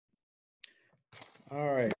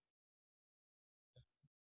All right.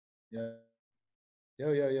 Yeah.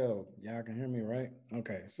 Yo. Y'all can hear me, right?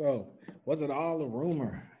 Okay. So, was it all a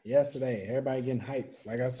rumor yesterday? Everybody getting hyped.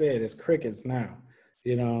 Like I said, it's crickets now.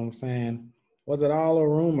 You know what I'm saying? Was it all a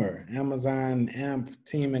rumor? Amazon and AMP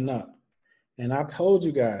teaming up. And I told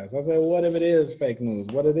you guys, I said, what if it is fake news?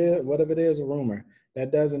 What if it is a rumor?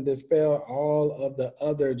 That doesn't dispel all of the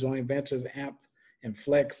other joint ventures AMP and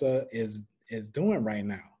Flexa is doing right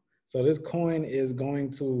now. So this coin is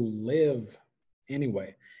going to live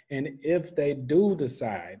anyway. And if they do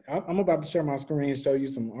decide, I'm about to share my screen, show you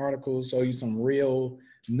some articles, show you some real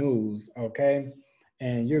news, okay?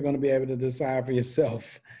 And you're going to be able to decide for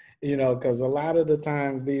yourself, you know, because a lot of the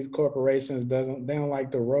times these corporations they don't like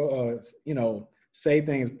to say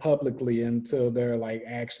things publicly until they're like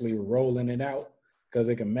actually rolling it out, because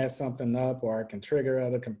it can mess something up or it can trigger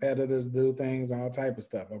other competitors to do things, all type of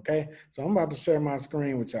stuff. Okay, so I'm about to share my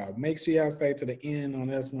screen with y'all. Make sure y'all stay to the end on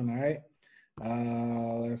this one. All right.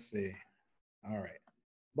 Let's see. All right.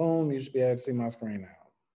 Boom. You should be able to see my screen now.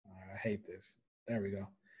 I hate this. There we go.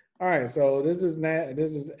 All right. So this is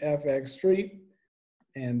FX Street,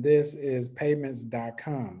 and this is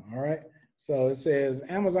payments.com. All right. So it says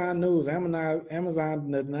Amazon News.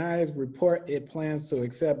 Amazon denies report it plans to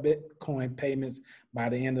accept Bitcoin payments by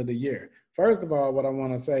the end of the year. First of all, what I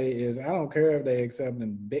want to say is I don't care if they accept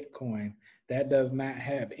in Bitcoin. That does not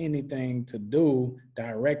have anything to do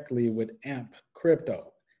directly with AMP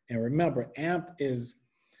crypto. And remember, AMP is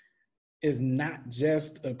not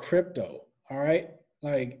just a crypto. All right.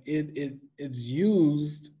 Like it's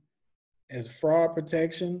used as fraud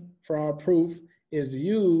protection, fraud proof, is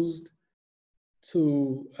used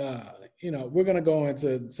to, we're going to go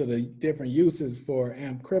into the different uses for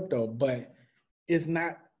AMP crypto, but it's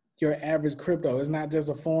not your average crypto. It's not just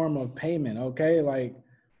a form of payment, okay? Like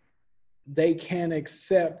they can't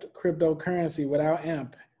accept cryptocurrency without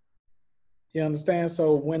AMP. You understand?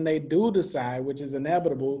 So when they do decide, which is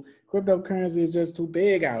inevitable, cryptocurrency is just too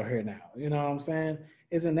big out here now. You know what I'm saying?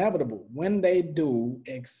 It's inevitable. When they do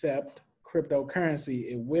accept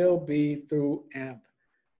cryptocurrency, it will be through AMP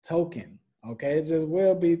token. Okay, it just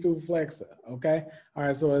will be through Flexa. Okay, all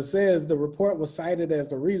right. So it says the report was cited as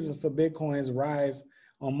the reasons for Bitcoin's rise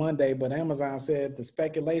on Monday, but Amazon said the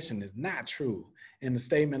speculation is not true in the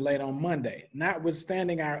statement late on Monday.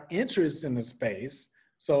 Notwithstanding our interest in the space,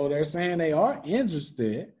 so they're saying they are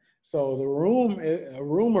interested. So the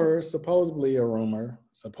rumor, supposedly,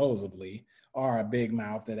 are a big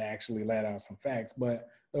mouth that actually let out some facts. But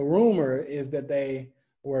the rumor is that they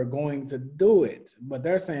were going to do it, but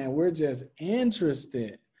they're saying we're just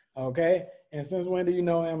interested. Okay. And since when do you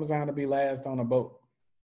know Amazon to be last on a boat?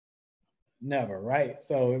 Never, right?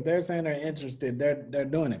 So if they're saying they're interested, they're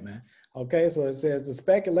doing it, man. Okay, so it says the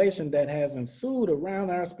speculation that has ensued around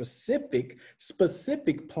our specific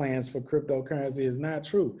plans for cryptocurrency is not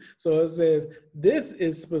true. So it says this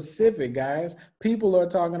is specific, guys. People are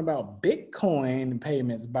talking about Bitcoin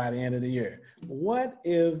payments by the end of the year. What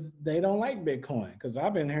if they don't like Bitcoin? Because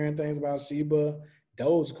I've been hearing things about Shiba,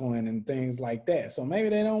 Dogecoin, and things like that. So maybe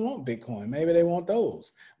they don't want Bitcoin. Maybe they want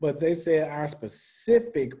those. But they said our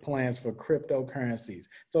specific plans for cryptocurrencies.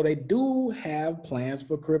 So they do have plans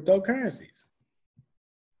for cryptocurrencies.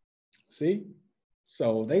 See?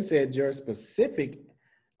 So they said your specific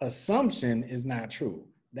assumption is not true.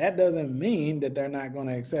 That doesn't mean that they're not going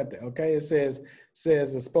to accept it. Okay, it says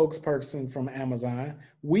the spokesperson from Amazon,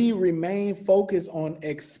 we remain focused on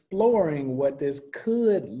exploring what this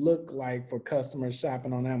could look like for customers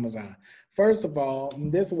shopping on Amazon. First of all,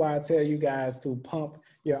 this is why I tell you guys to pump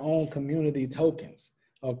your own community tokens.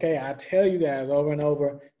 Okay, I tell you guys over and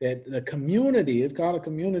over that the community is called a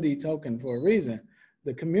community token for a reason.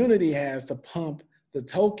 The community has to pump the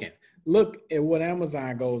token. Look at what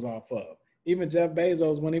Amazon goes off of. Even Jeff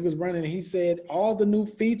Bezos, when he was running, he said all the new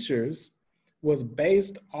features was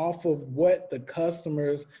based off of what the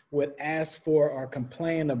customers would ask for or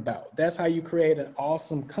complain about. That's how you create an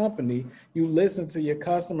awesome company. You listen to your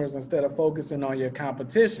customers instead of focusing on your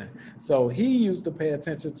competition. So he used to pay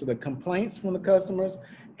attention to the complaints from the customers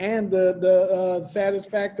and the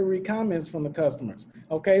satisfactory comments from the customers.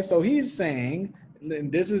 Okay, so he's saying,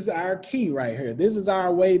 and this is our key right here. This is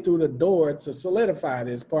our way through the door to solidify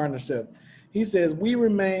this partnership. He says, we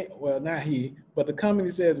remain, well, not he, but the company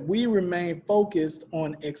says, we remain focused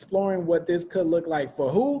on exploring what this could look like for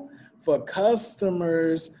who? For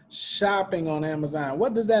customers shopping on Amazon.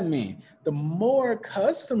 What does that mean? The more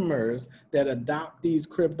customers that adopt these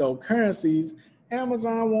cryptocurrencies,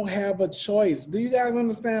 Amazon won't have a choice. Do you guys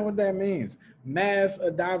understand what that means? Mass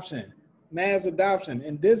adoption.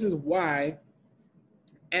 And this is why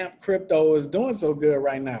AMP crypto is doing so good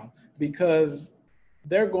right now, because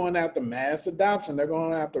they're going after mass adoption. They're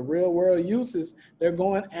going after real world uses. They're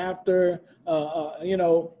going after,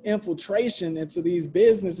 infiltration into these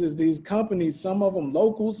businesses, these companies, some of them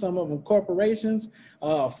local, some of them corporations.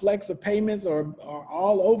 Flexa payments are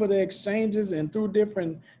all over the exchanges and through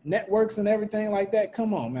different networks and everything like that.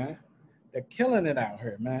 Come on, man. They're killing it out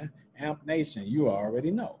here, man. Amp Nation, you already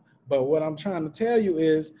know. But what I'm trying to tell you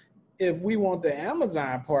is, if we want the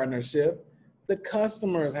Amazon partnership, the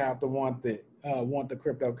customers have to want the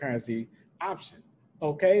cryptocurrency option.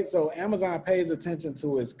 Okay, so Amazon pays attention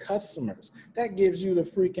to its customers. That gives you the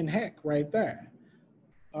freaking heck right there.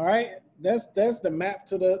 All right, that's the map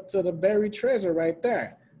to the buried treasure right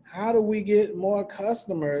there. How do we get more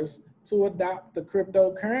customers to adopt the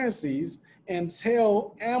cryptocurrencies and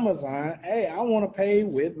tell Amazon, hey, I want to pay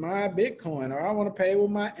with my Bitcoin, or I want to pay with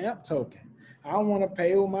my AMP token, I want to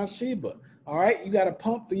pay with my Shiba. All right, you got to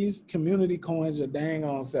pump these community coins your dang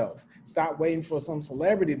on self. Stop waiting for some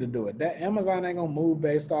celebrity to do it. That Amazon ain't gonna move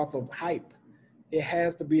based off of hype. It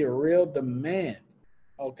has to be a real demand,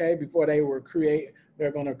 okay, before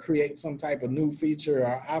they're going to create some type of new feature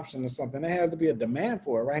or option or something. There has to be a demand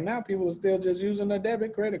for it. Right now, people are still just using their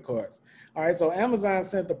debit credit cards. All right, so Amazon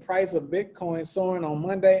sent the price of Bitcoin soaring on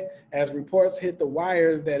Monday as reports hit the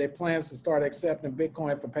wires that it plans to start accepting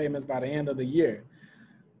Bitcoin for payments by the end of the year.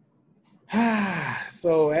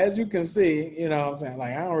 So as you can see, you know what I'm saying,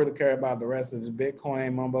 like, I don't really care about the rest of this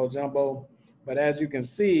Bitcoin mumbo jumbo, but as you can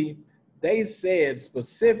see, they said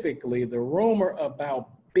specifically the rumor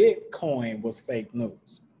about Bitcoin was fake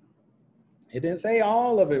news. It didn't say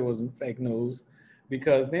all of it was fake news,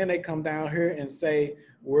 because then they come down here and say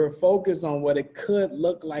we're focused on what it could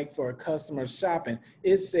look like for a customer shopping.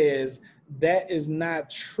 It says that is not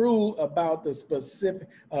true about the specific,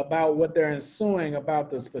 about what they're ensuing, about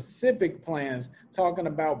the specific plans, talking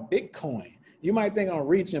about Bitcoin. You might think I'm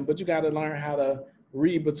reaching, but you got to learn how to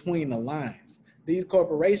read between the lines. These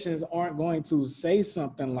corporations aren't going to say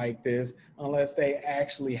something like this unless they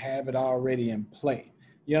actually have it already in play.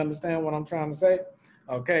 You understand what I'm trying to say?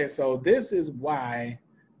 Okay, so this is why,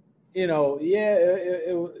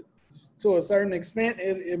 to a certain extent,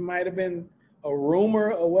 it might have been a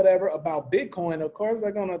rumor or whatever about Bitcoin. Of course,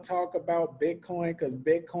 they're going to talk about Bitcoin because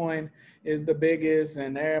Bitcoin is the biggest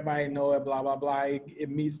and everybody know it, blah, blah, blah. It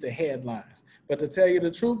meets the headlines. But to tell you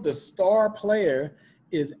the truth, the star player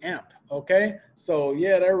is AMP, okay? So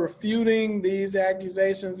yeah, they're refuting these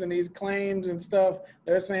accusations and these claims and stuff.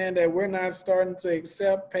 They're saying that we're not starting to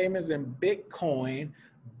accept payments in Bitcoin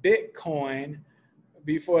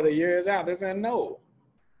before the year is out. They're saying no.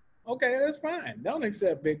 Okay, that's fine. Don't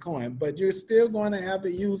accept Bitcoin, but you're still going to have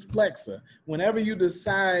to use Flexa. Whenever you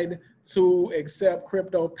decide to accept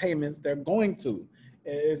crypto payments, they're going to.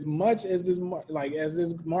 As much as as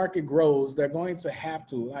this market grows, they're going to have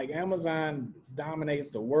to. Like, Amazon dominates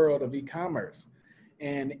the world of e-commerce,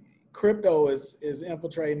 and crypto is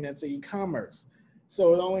infiltrating into e-commerce.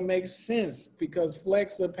 So it only makes sense, because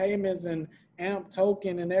Flexa payments and AMP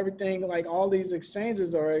token and everything, like all these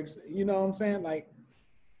exchanges are, you know what I'm saying? Like,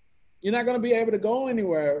 you're not going to be able to go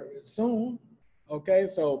anywhere soon. Okay,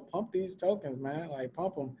 so pump these tokens, man. Like,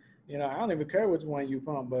 pump them. I don't even care which one you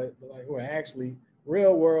pump, but like, we're actually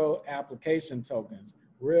real world application tokens,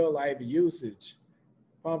 real life usage.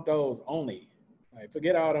 Pump those only. Like,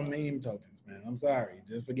 forget all the meme tokens, man. I'm sorry,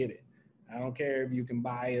 just forget it. I don't care if you can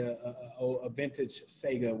buy a vintage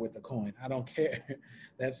Sega with a coin. I don't care.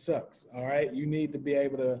 That sucks. All right, you need to be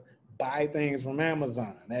able to buy things from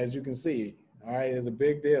Amazon, as you can see. All right, it's a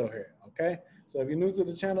big deal here. Okay, so if you're new to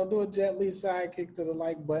the channel, do a Jet Li sidekick to the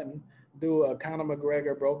like button. Do a Conor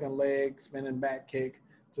McGregor broken leg spinning back kick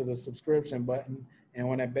to the subscription button. And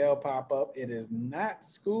when that bell pop up, it is not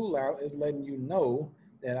school out. It's letting you know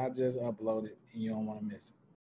that I just uploaded and you don't want to miss it.